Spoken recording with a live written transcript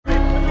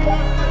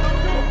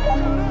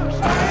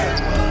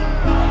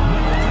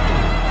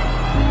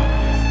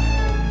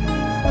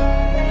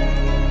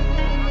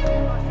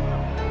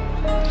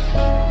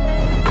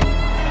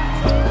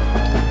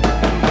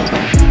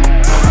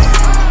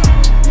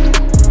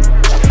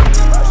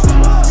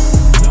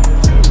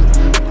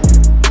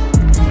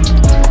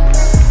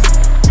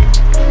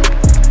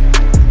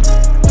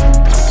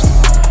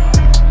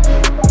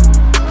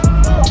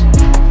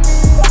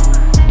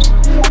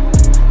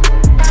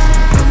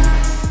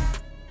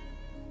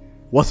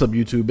What's up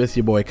YouTube, it's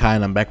your boy Kai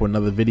and I'm back with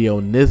another video.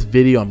 In this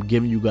video I'm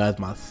giving you guys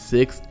my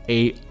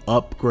 6'8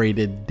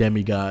 upgraded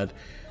Demigod.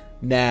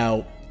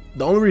 Now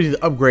the only reason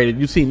it's upgraded,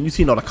 you've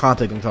seen all the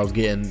contact dunks I was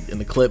getting in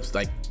the clips.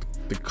 Like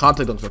the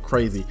contact dunks are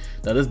crazy.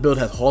 Now this build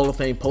has Hall of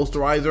Fame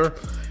posterizer,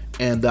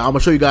 and I'm gonna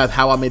show you guys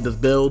how I made this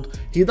build.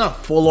 He's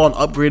not full on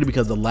upgraded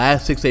because the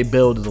last 6'8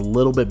 build is a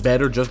little bit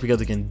better just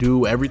because it can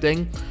do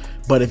everything.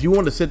 But if you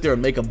want to sit there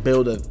and make a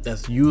build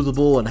that's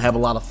usable and have a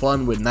lot of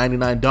fun with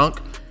 99 dunk,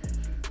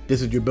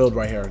 this is your build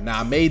right here.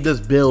 Now I made this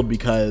build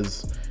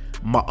because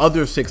my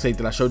other 6'8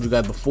 that I showed you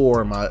guys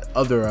before, my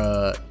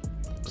other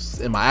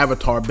in my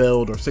avatar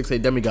build or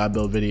 6'8 demigod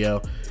build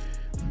video,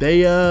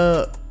 they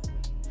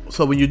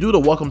so when you do the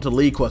welcome to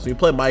league quest, when you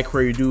play my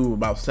career, you do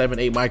about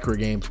 7-8 my career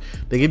games,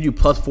 they give you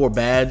 +4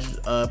 badge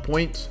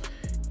points,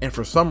 and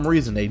for some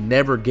reason they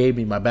never gave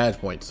me my badge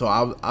points. So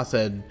I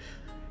said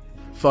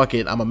fuck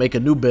it, I'm gonna make a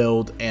new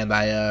build, and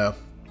I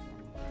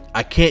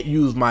can't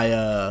use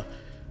my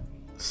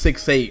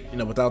 6'8, you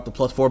know, without the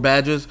 +4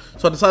 badges.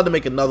 So I decided to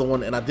make another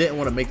one, and I didn't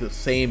want to make the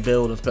same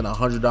build and spend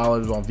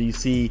 $100 on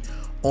VC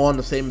on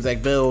the same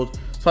exact build.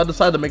 So I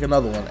decided to make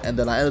another one, and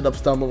then I ended up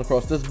stumbling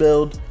across this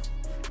build.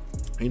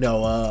 You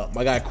know,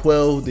 my guy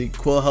Quill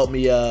helped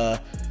me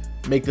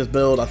make this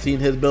build. I've seen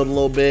his build a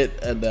little bit,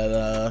 and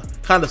then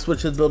kind of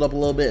switched his build up a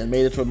little bit and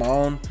made it to my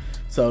own.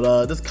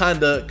 So this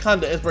kind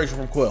of inspiration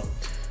from Quill.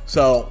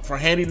 So for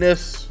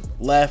handiness,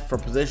 left, for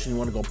position, you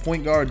want to go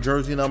point guard,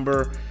 jersey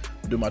number.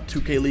 Do my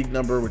 2K League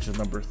number, which is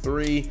number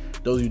 3.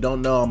 Those of you who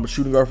don't know, I'm a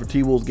shooting guard for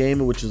T-Wolves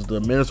Gaming, which is the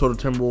Minnesota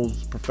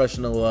Timberwolves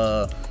professional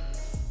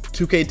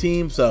 2K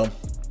team. So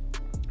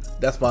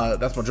that's my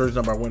jersey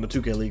number. I win the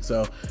 2K League.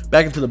 So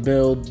back into the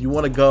build, you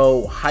want to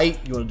go height,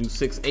 you want to do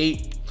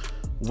 6'8.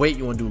 Weight,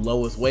 you want to do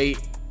lowest weight,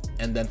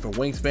 and then for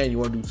wingspan, you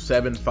want to do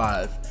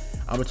 7'5.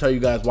 I'm gonna tell you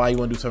guys why you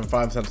want to do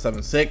 7'5 instead of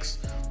 7'6.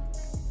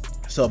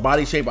 So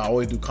body shape, I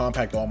always do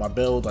compact on all my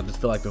builds. I just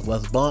feel like there's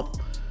less bump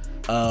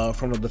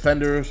from the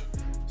defenders.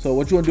 So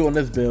what you want to do on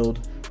this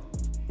build,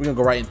 we're going to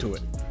go right into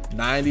it.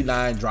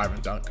 99 driving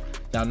dunk.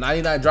 Now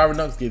 99 driving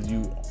dunks gives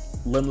you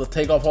limitless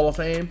takeoff Hall of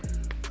Fame,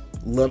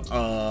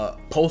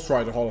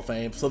 posterizer Hall of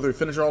Fame, slithery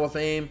finisher Hall of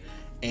Fame,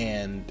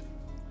 and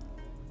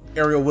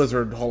aerial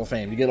wizard Hall of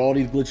Fame. You get all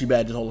these glitchy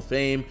badges Hall of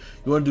Fame.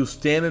 You want to do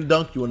standing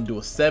dunk, you want to do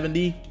a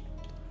 70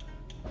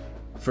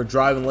 for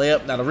driving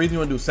layup. Now the reason you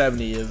want to do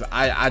 70 is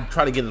I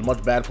try to get as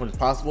much bad points as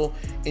possible,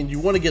 and you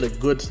want to get a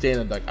good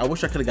standing dunk. I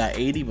wish I could have got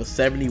 80, but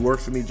 70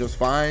 works for me just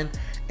fine.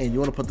 And you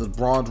want to put this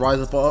bronze rise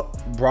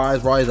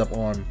up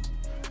on.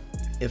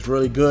 It's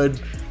really good.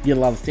 You get a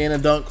lot of standing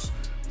dunks.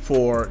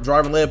 For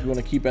driving layup, you want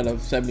to keep at a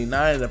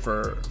 79, and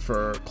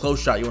for close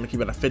shot, you want to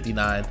keep at a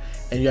 59.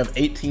 And you have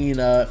 18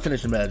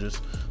 finishing badges.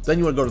 Then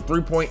you want to go to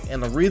 3-point,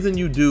 and the reason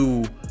you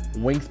do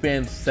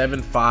wingspan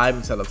 7'5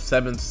 instead of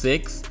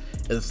 7'6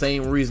 is the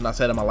same reason I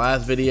said in my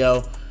last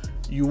video.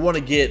 You want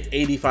to get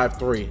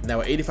 85-3. Now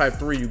with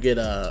 85-3, you get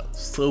a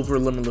silver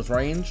limitless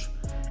range,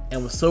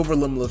 and with silver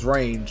limitless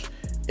range,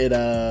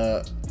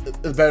 it's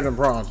better than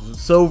bronze.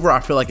 Silver,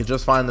 I feel like it's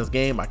just fine in this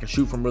game. I can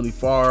shoot from really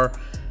far,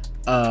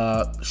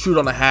 shoot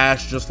on the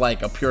hash just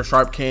like a pure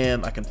sharp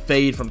can. I can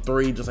fade from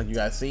 3 just like you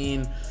guys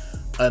seen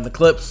in the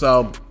clips.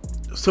 So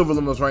silver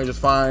limitless range is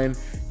fine.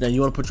 Now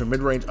you want to put your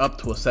mid-range up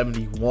to a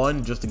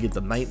 71 just to get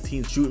the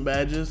 19 shooting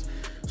badges.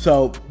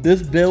 So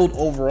this build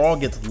overall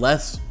gets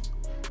less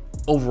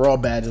overall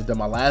badges than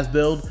my last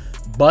build,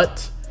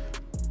 but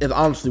it's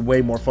honestly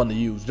way more fun to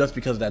use just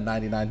because of that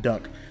 99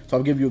 dunk. So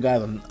I'll give you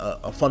guys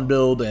a fun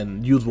build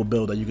and usable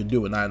build that you can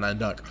do with 99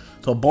 dunk.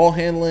 So ball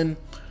handling,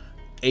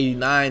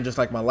 89, just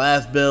like my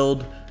last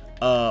build.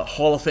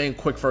 Hall of Fame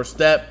quick first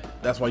step,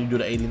 that's why you do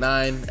the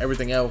 89.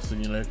 Everything else,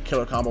 you know,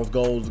 killer combos,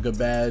 goals, a good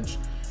badge.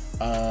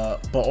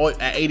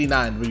 But at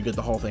 89, when you get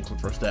the Hall of Fame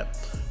quick first step.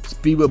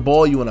 Speed with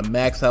ball, you want to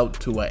max out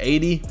to a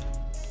 80.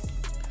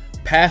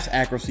 Pass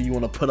accuracy, you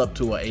want to put up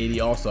to a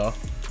 80 also,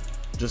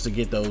 just to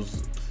get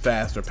those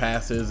faster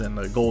passes, and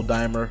the gold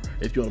dimer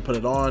if you want to put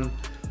it on.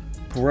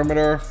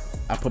 Perimeter,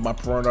 I put my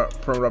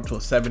perimeter up to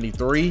a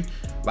 73.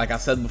 Like I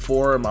said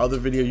before in my other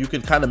video, you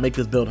can kind of make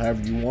this build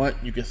however you want.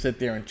 You can sit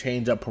there and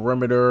change up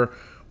perimeter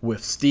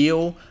with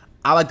steal.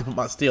 I like to put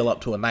my steal up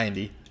to a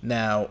 90.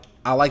 Now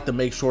I like to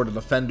make sure the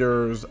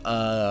defenders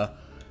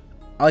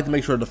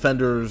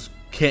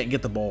can't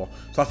get the ball.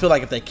 So I feel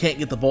like if they can't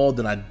get the ball,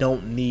 then I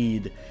don't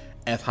need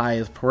as high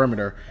as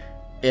perimeter.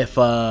 If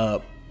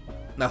now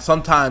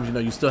sometimes, you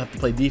know, you still have to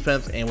play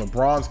defense, and with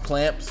bronze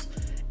clamps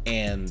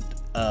and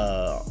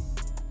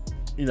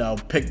you know,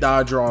 pick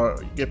dodger or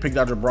get pick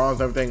dodger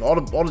bronze and everything, all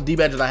the D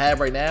badges I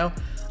have right now,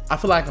 I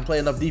feel like I can play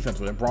enough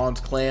defense with it. Bronze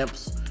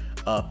clamps,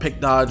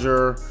 pick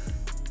dodger.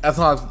 That's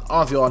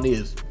honestly all I need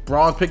is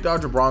bronze pick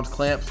dodger, bronze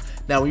clamps.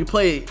 Now when you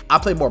play, I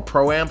play more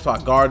pro-am, so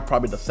I guard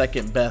probably the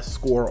second best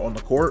scorer on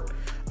the court.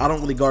 I don't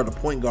really guard the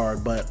point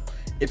guard, but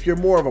if you're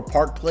more of a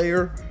park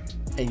player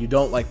and you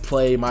don't like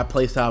play my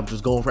play style of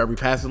just going for every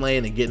passing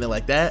lane and getting it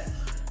like that,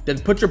 then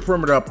put your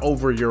perimeter up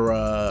over your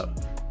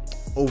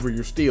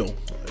steal.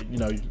 You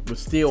know, with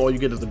steal, all you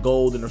get is the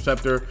gold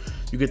interceptor.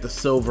 You get the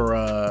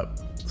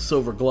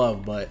silver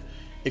glove, but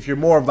If you're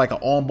more of like an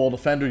on-ball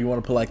defender, you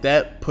want to put like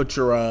that. Put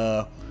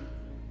your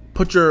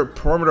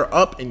perimeter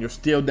up and your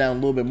steal down a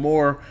little bit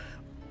more.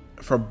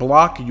 For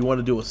block, you want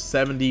to do a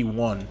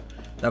 71.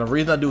 Now the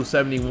reason I do a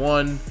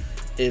 71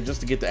 is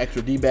just to get the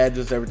extra D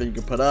badges, everything you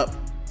can put up.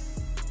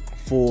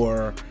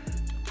 For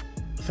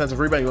defensive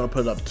rebound, you want to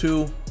put it up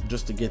 2,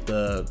 just to get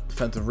the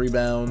defensive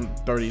rebound.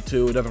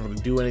 32, it doesn't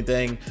really do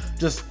anything.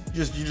 You're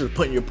just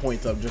putting your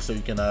points up just so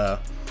you can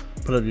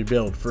put up your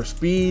build. For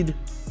speed,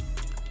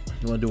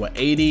 you want to do an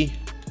 80.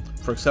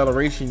 For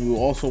acceleration, you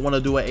also want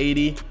to do an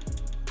 80,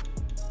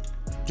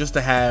 just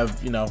to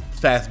have, you know,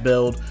 fast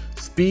build.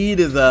 Speed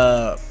is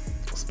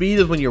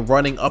when you're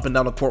running up and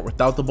down the court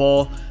without the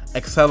ball.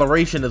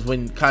 Acceleration is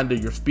when kind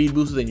of your speed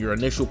boosts and your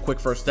initial quick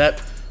first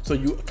step. So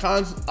you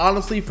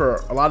honestly, for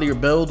a lot of your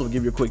builds, I'll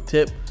give you a quick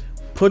tip: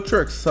 put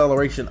your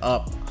acceleration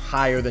up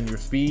higher than your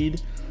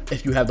speed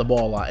if you have the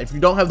ball a lot. If you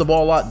don't have the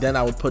ball a lot, then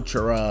I would put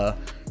your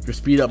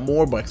speed up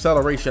more. But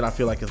acceleration, I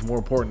feel like, is more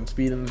important than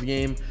speed in this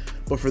game.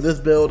 But for this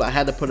build, I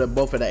had to put it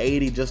both at an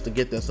 80 just to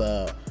get this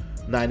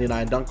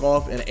 99 dunk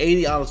off. And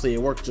 80, honestly,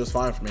 it works just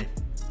fine for me.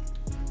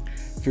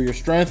 For your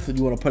strength,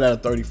 you want to put at a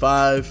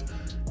 35.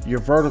 Your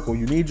vertical,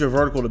 you need your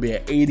vertical to be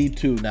at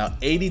 82. Now,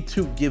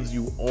 82 gives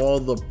you all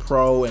the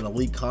pro and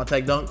elite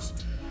contact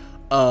dunks.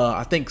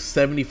 I think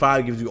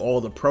 75 gives you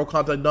all the pro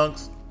contact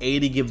dunks.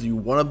 80 gives you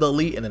one of the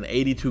elite, and then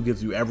 82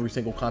 gives you every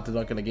single contact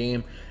dunk in the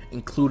game,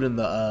 including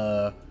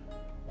the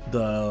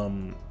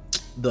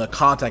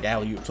contact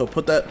alley-oop. So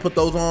put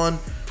those on.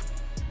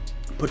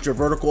 Put your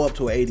vertical up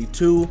to an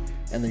 82,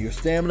 and then your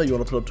stamina you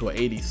want to put up to an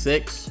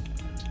 86.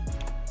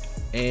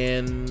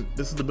 And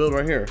this is the build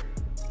right here.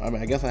 I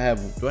mean, I guess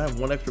do I have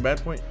one extra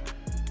badge point?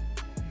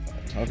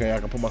 Okay, I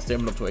can put my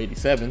stamina up to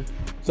 87.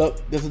 So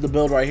this is the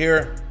build right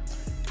here.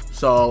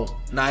 So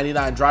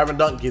 99 driving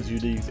dunk gives you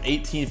these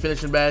 18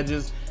 finishing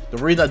badges. The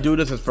reason I do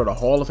this is for the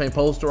Hall of Fame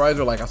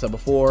posterizer, like I said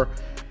before.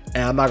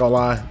 And I'm not gonna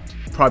lie,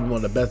 probably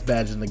one of the best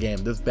badges in the game.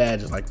 This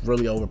badge is like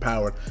really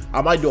overpowered.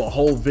 I might do a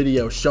whole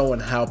video showing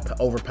how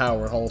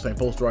overpowered Hall of Fame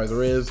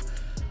posterizer is.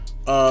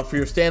 For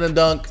your standing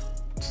dunk,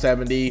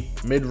 70.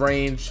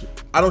 Mid-range,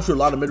 I don't shoot a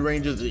lot of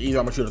mid-ranges. Either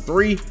I'm gonna shoot a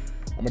 3,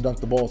 I'm gonna dunk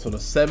the ball. So the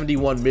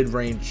 71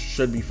 mid-range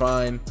should be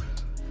fine.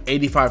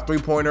 85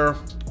 three-pointer.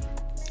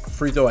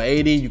 Free throw at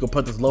 80. You can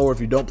put this lower if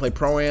you don't play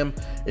Pro-Am.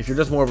 If you're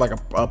just more of like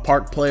a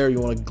park player, you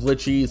want a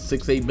glitchy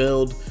 6'8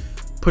 build,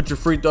 put your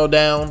free throw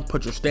down,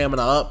 put your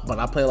stamina up. But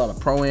I play a lot of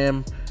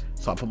Pro-Am,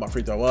 so I put my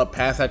free throw up.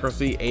 Pass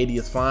accuracy, 80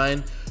 is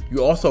fine.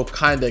 You also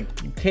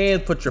you can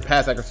put your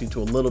pass accuracy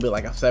to a little bit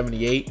like a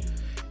 78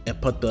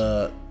 and put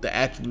the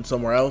attribute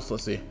somewhere else.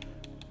 Let's see.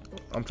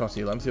 I'm trying to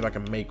see. Let me see if I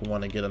can make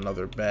one and get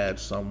another badge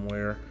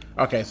somewhere.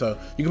 Okay, so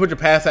you can put your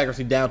pass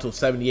accuracy down to a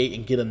 78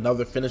 and get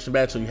another finishing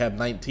badge, so you have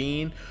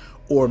 19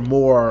 or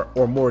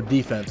more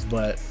defense.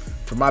 But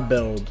for my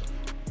build,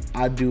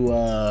 I do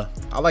I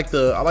like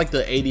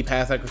the 80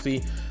 pass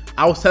accuracy.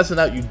 I was testing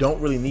out, you don't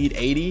really need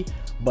 80,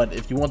 but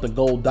if you want the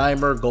gold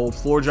dimer, gold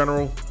floor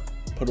general,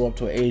 put it up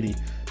to 80.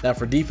 Now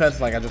for defense,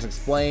 like I just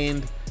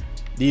explained,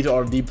 these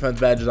are the defense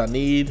badges I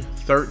need.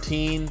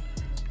 13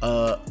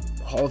 Hall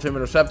of Fame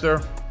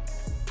interceptor,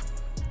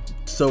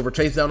 silver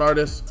chase down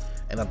artist,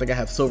 and I think I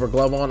have silver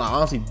glove on. I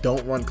honestly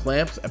don't run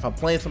clamps. If I'm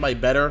playing somebody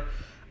better,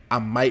 I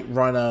might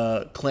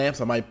run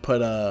clamps. I might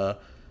put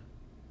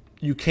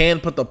you can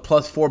put the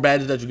 +4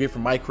 badges that you get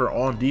from my career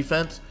on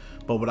defense,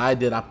 but what I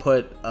did, I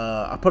put them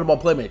on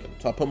playmaking.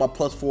 So I put my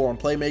 +4 on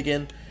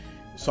playmaking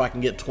so I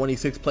can get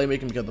 26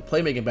 playmaking, because the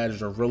playmaking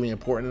badges are really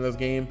important in this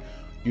game.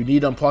 You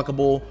need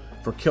unpluckable.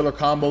 For killer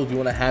combos, you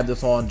want to have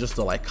this on just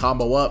to like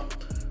combo up.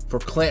 For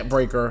clamp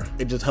breaker,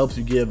 it just helps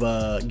you get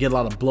a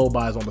lot of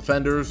blow-bys on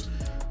defenders.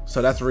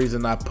 So that's the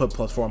reason I put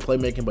 +4 on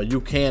playmaking, but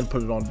you can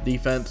put it on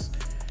defense.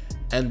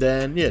 And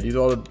then yeah, these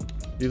are the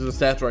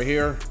stats right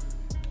here,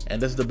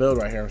 and this is the build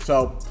right here.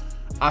 So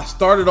I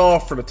started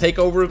off for the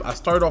takeovers. I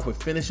started off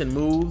with finishing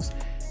moves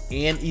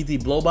and easy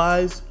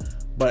blow-bys.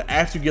 But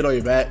after you get all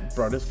your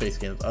bro, this face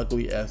scan is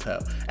ugly as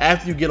hell.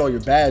 After you get all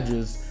your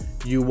badges,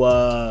 you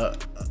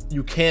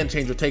can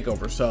change your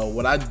takeover. So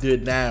what I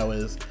did now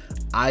is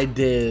I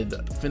did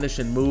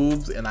finishing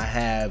moves and I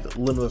have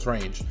limitless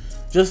range.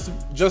 Just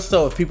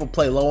so if people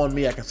play low on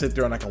me, I can sit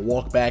there and I can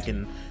walk back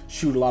and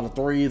shoot a lot of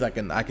threes. I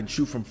can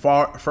shoot from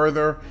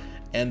further,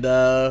 and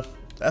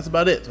that's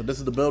about it. So this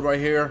is the build right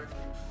here.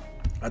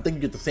 I think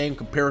you get the same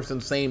comparison,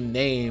 same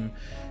name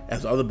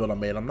as the other build I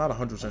made. I'm not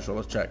 100% sure.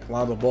 Let's check.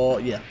 Lonzo Ball,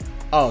 yeah.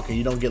 Oh, okay,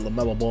 you don't get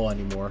LaMelo Ball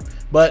anymore.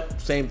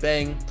 But same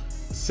thing.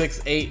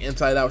 6'8"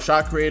 inside out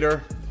shot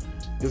creator.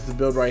 This is the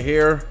build right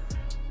here.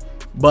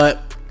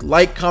 But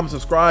like, comment,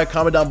 subscribe,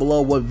 comment down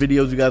below what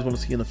videos you guys want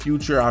to see in the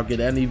future. I'll get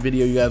any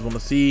video you guys want to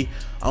see.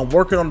 I'm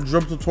working on the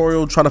dribble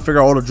tutorial, trying to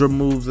figure out all the dribble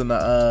moves in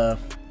the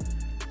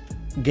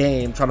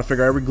game, trying to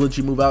figure every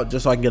glitchy move out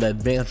just so I can get an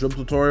advanced dribble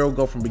tutorial,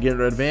 go from beginner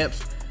to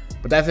advanced.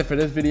 But that's it for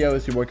this video.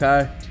 It's your boy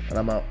Kai, and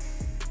I'm out.